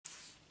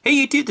Hey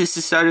YouTube, this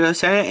is Stardew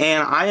Santa,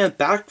 and I am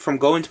back from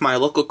going to my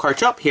local card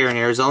shop here in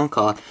Arizona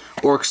called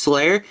Orc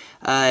Slayer.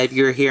 If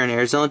you're here in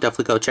Arizona,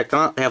 definitely go check them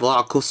out. They have a lot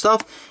of cool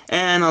stuff.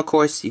 And of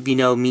course, if you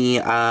know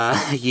me,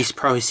 you've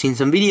probably seen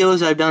some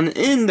videos I've done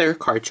in their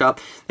card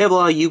shop. They have a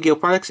lot of Yu-Gi-Oh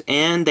products,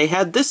 and they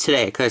had this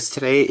today, because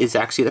today is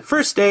actually the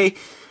first day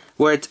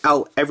where it's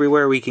out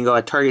everywhere. We can go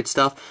at Target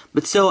stuff,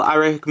 but still I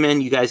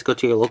recommend you guys go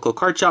to your local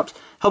card shops,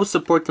 help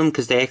support them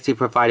because they actually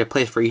provide a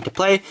place for you to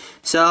play.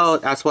 So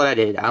that's what I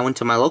did. I went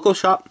to my local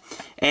shop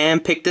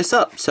and picked this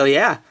up. So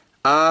yeah,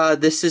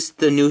 this is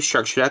the new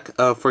structure deck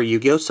for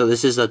Yu-Gi-Oh. So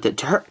this is the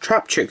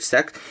Traptrix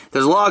deck.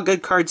 There's a lot of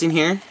good cards in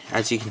here,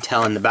 as you can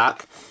tell in the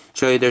back.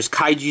 Show you there's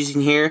Kaiju's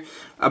in here.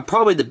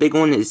 Probably the big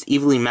one is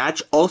Evenly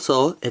Matched.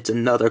 Also, it's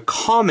another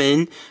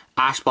common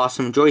Ash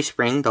Blossom Joy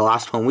Spring. The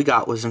last one we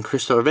got was in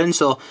Crystal Revenge.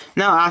 So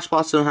now Ash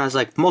Blossom has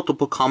like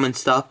multiple common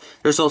stuff.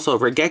 There's also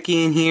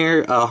Regeki in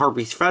here,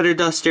 Heartbeat's Feather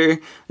Duster.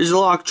 There's a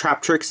lot of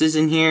Traptrixes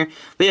in here.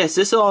 But yes,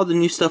 this is all the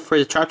new stuff for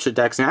the Traptrix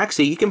decks. And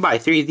actually, you can buy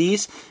 3 of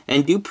these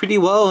and do pretty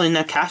well in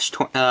a cash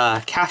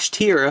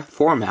tier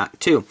format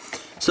too.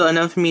 So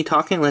enough of me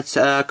talking. Let's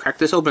crack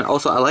this open.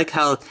 Also, I like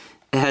how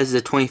it has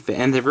the 25th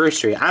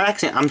anniversary.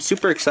 I'm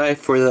super excited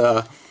for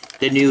the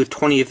new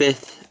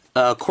 25th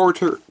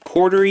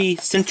quarterly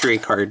century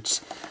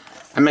cards.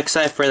 I'm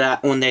excited for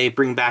that when they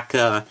bring back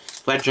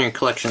Legendary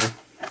Collection.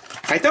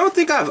 I don't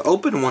think I've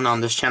opened one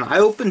on this channel. I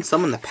opened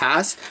some in the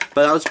past,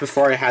 but that was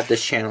before I had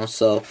this channel,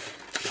 so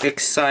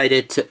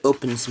excited to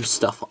open some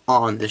stuff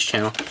on this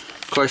channel.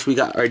 Of course, we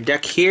got our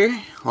deck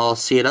here. I'll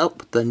see it up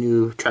with the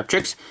new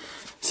Traptrix.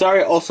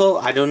 Sorry, also,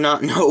 I do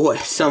not know what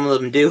some of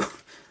them do.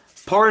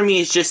 Part of me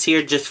is just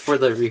here just for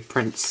the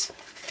reprints.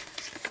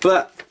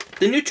 But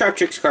the new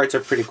Traptrix cards are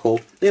pretty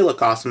cool. They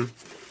look awesome.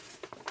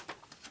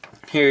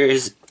 Here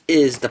is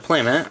the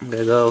playmat. I'm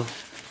gonna go.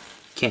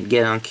 Can't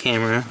get it on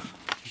camera.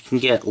 You can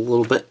get a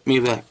little bit.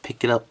 Maybe I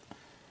pick it up.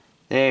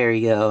 There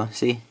you go.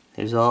 See?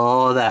 There's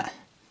all that.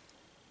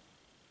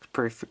 It's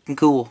pretty freaking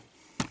cool.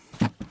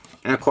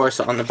 And of course,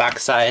 on the back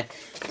side,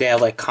 they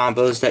have like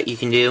combos that you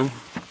can do.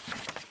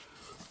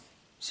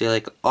 See,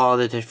 like all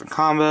the different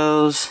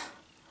combos.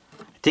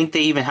 I think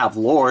they even have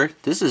lore.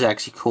 This is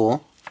actually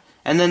cool.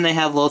 And then they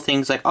have little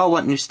things like, oh,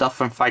 what new stuff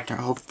from Photon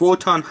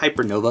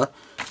Hypernova.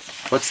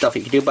 What stuff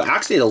you can do. But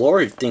actually, the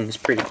lore thing is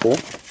pretty cool.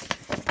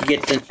 You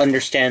get to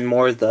understand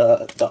more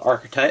the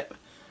archetype.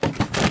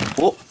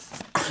 Oh,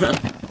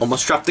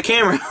 almost dropped the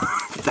camera.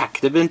 That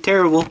could have been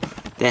terrible.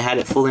 They had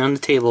it fully on the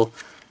table.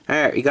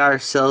 Alright, we got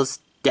ourselves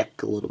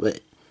deck a little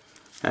bit.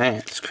 Alright,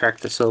 let's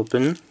crack this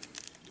open.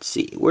 Let's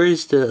see,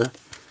 where's the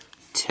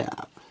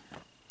tab?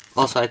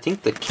 Also, I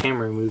think the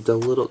camera moved a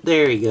little.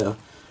 There you go.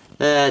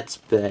 That's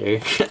better.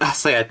 I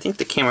was like, I think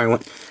the camera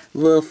went a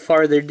little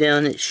farther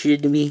down than it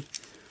should be.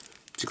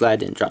 Just glad I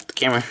didn't drop the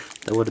camera.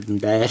 That would have been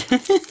bad.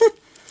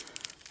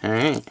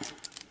 Alright.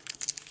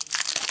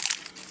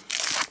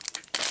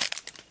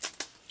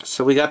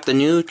 So we got the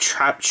new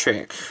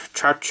Traptrix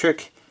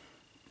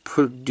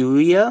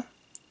Produia.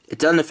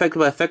 It's unaffected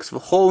by effects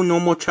of whole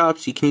normal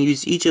traps. You can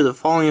use each of the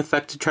following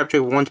effects to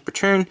Traptrix once per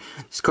turn.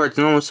 This card's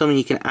normal summon.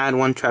 You can add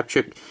one Trap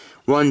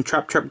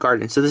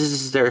Garden. So this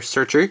is their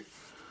searcher.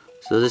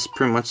 So this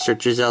pretty much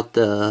searches out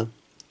the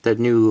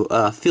new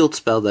field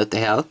spell that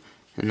they have.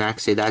 And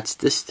actually that's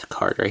this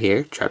card right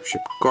here,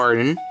 Traptrix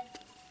Garden.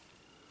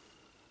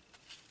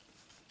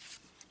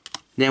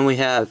 Then we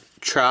have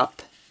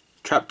Trap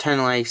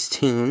Tantalized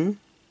Tune.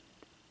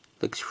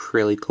 Looks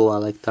really cool, I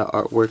like that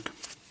artwork.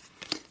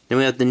 Then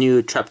we have the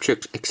new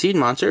Traptrix Exceed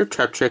Monster,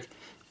 Traptrix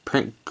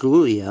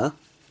Pringulia.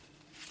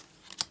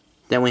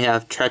 Then we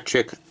have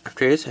Traptrix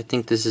Actress. I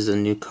think this is a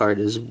new card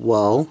as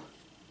well.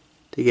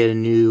 To get a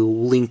new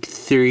Link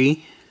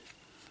 3.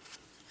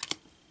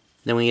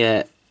 Then we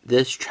get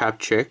this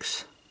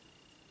Traptrix.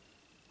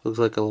 Looks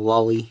like a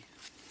lolly.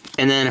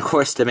 And then, of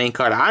course, the main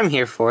card I'm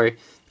here for, the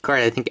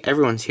card I think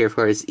everyone's here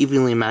for, is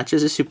Evenly Matched.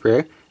 It's a super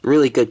rare.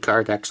 Really good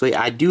card, actually.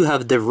 I do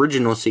have the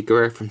original Secret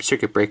Rare from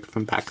Circuit Break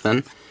from back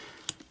then.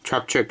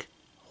 Traptrix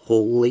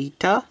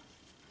Holita.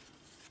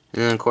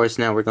 And then, of course,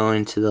 now we're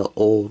going to the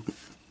old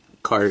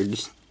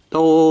cards. The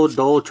old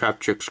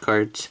Traptrix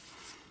cards.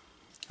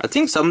 I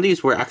think some of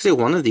these were actually,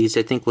 one of these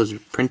I think was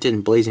printed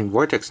in Blazing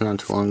Vortex not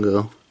too long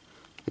ago.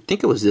 I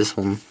think it was this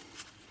one.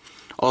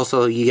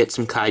 Also, you get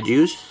some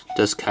Kaijus.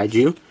 Dust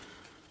Kaiju.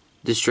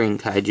 Destroying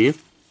Kaiju.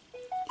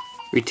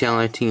 Retail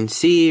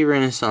 19C.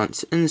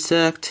 Renaissance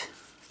Insect.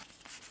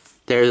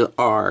 There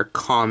are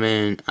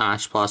common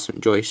Ash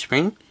Blossom Joy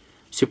Spring.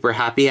 Super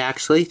happy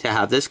actually to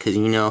have this because,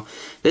 you know,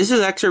 this is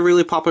actually a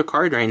really popular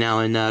card right now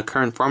in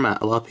current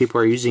format. A lot of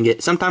people are using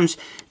it. Sometimes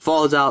it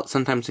falls out,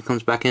 sometimes it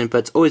comes back in, but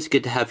it's always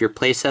good to have your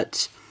play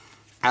sets.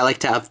 I like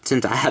to have,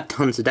 since I have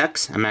tons of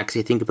decks, I'm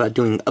actually thinking about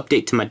doing an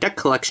update to my deck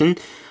collection.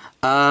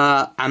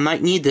 I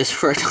might need this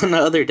for a ton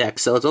of other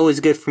decks, so it's always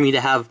good for me to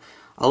have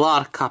a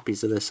lot of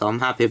copies of this, so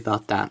I'm happy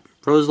about that.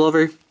 Rose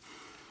Lover.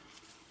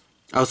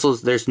 Also,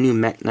 there's new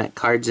Mech Knight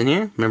cards in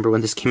here. Remember when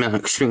this came out in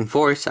Extreme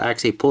Force, I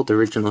actually pulled the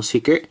original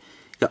Secret.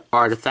 You got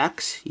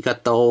Artifacts. You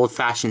got the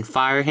old-fashioned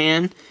Fire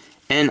Hand.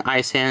 and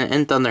Ice Hand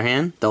and Thunder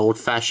Hand, the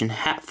old-fashioned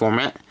hat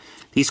format.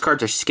 These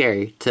cards are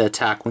scary to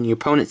attack. When your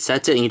opponent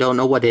sets it and you don't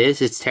know what it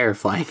is, it's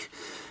terrifying.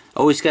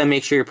 Always gotta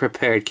make sure you're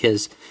prepared,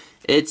 because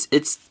it's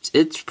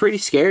pretty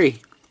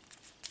scary.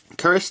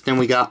 First, then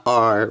we got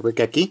our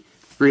Regeki.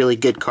 Really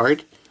good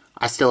card.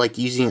 I still like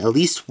using at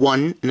least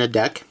one in a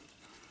deck.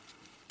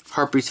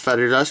 Harpy's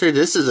Feather Duster.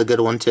 This is a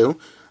good one too.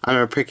 I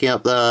remember picking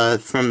up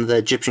from the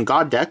Egyptian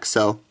God deck,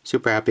 so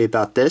super happy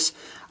about this.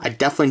 I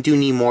definitely do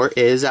need more. It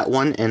is at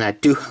one, and I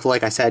do,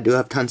 like I said, I do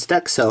have tons of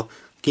decks, so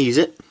I can use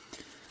it.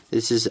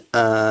 This is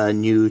a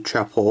new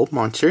Trap Hole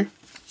monster.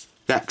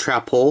 Got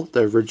Trap Hole,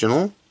 the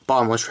original.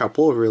 Bottomless Trap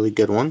Hole, a really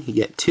good one. You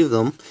get two of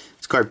them.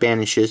 This card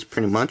banishes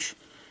pretty much.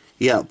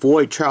 You got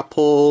Void Trap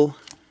Hole,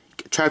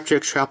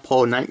 Traptrix Trap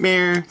Hole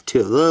Nightmare, two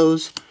of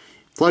those.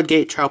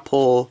 Floodgate Trap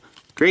Hole,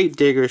 Grave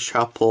Diggers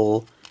Trap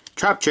Hole,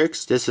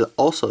 Traptrix. This is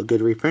also a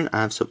good reprint.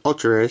 I have some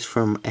ultra rares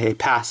from a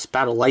past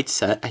Battle Light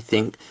set, I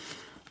think.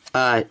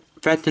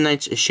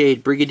 Phantomknight's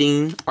Shade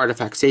Brigadine,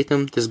 Artifact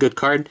Satham. This is a good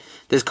card.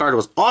 This card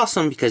was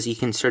awesome because you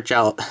can search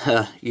out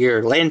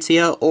your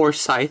Lancia or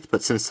Scythe,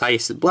 but since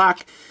Scythe is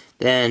black,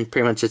 then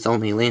pretty much it's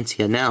only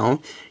Lancia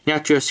now.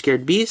 Natural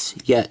Scared Beast,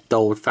 you get the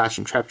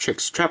old-fashioned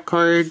Traptrix trap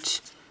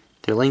cards,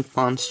 their Link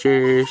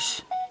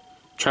Monsters,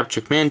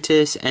 Traptrix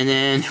Mantis, and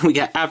then we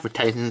got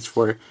advertisements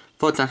for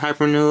Photon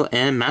Hypernova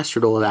and Master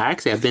Duel that I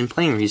actually have been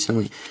playing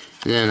recently.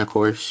 And then, of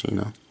course, you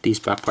know, these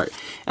back part.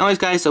 Anyways,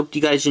 guys, hope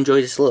you guys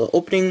enjoyed this little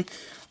opening.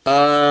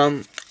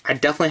 I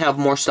definitely have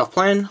more stuff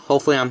planned.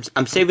 Hopefully,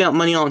 I'm saving up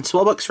money on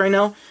Swellbucks right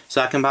now,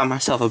 so I can buy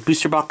myself a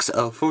booster box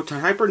of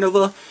Photon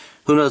Hypernova.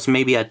 Who knows,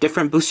 maybe a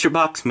different booster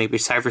box, maybe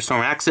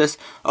Cyberstorm Access.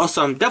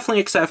 Also, I'm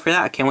definitely excited for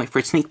that. I can't wait for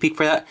a sneak peek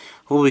for that.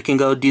 Hopefully, we can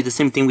go do the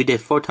same thing we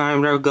did 4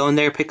 times. Go in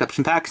there, pick up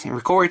some packs, and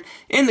record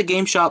in the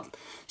game shop.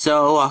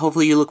 So,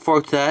 hopefully you look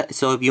forward to that.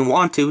 So, if you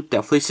want to,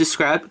 definitely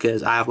subscribe,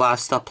 because I have a lot of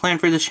stuff planned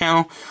for this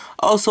channel.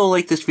 Also,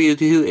 like this video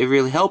too, it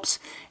really helps.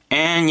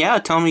 And yeah,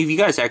 tell me if you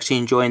guys are actually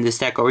enjoying this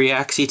deck, or you're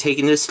actually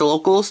taking this to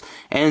locals,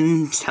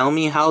 and tell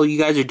me how you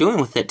guys are doing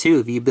with it too.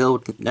 If you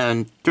build,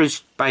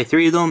 buy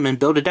 3 of them and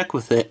build a deck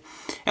with it.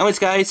 Anyways,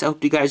 guys, I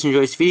hope you guys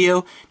enjoyed this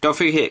video. Don't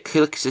forget to hit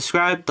click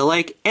subscribe, the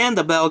like, and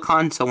the bell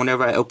icon, so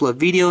whenever I upload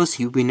videos,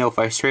 you'll be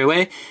notified straight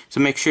away. So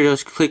make sure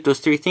to click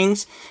those 3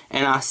 things,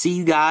 and I'll see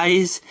you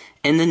guys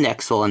in the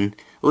next one.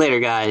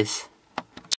 Later, guys.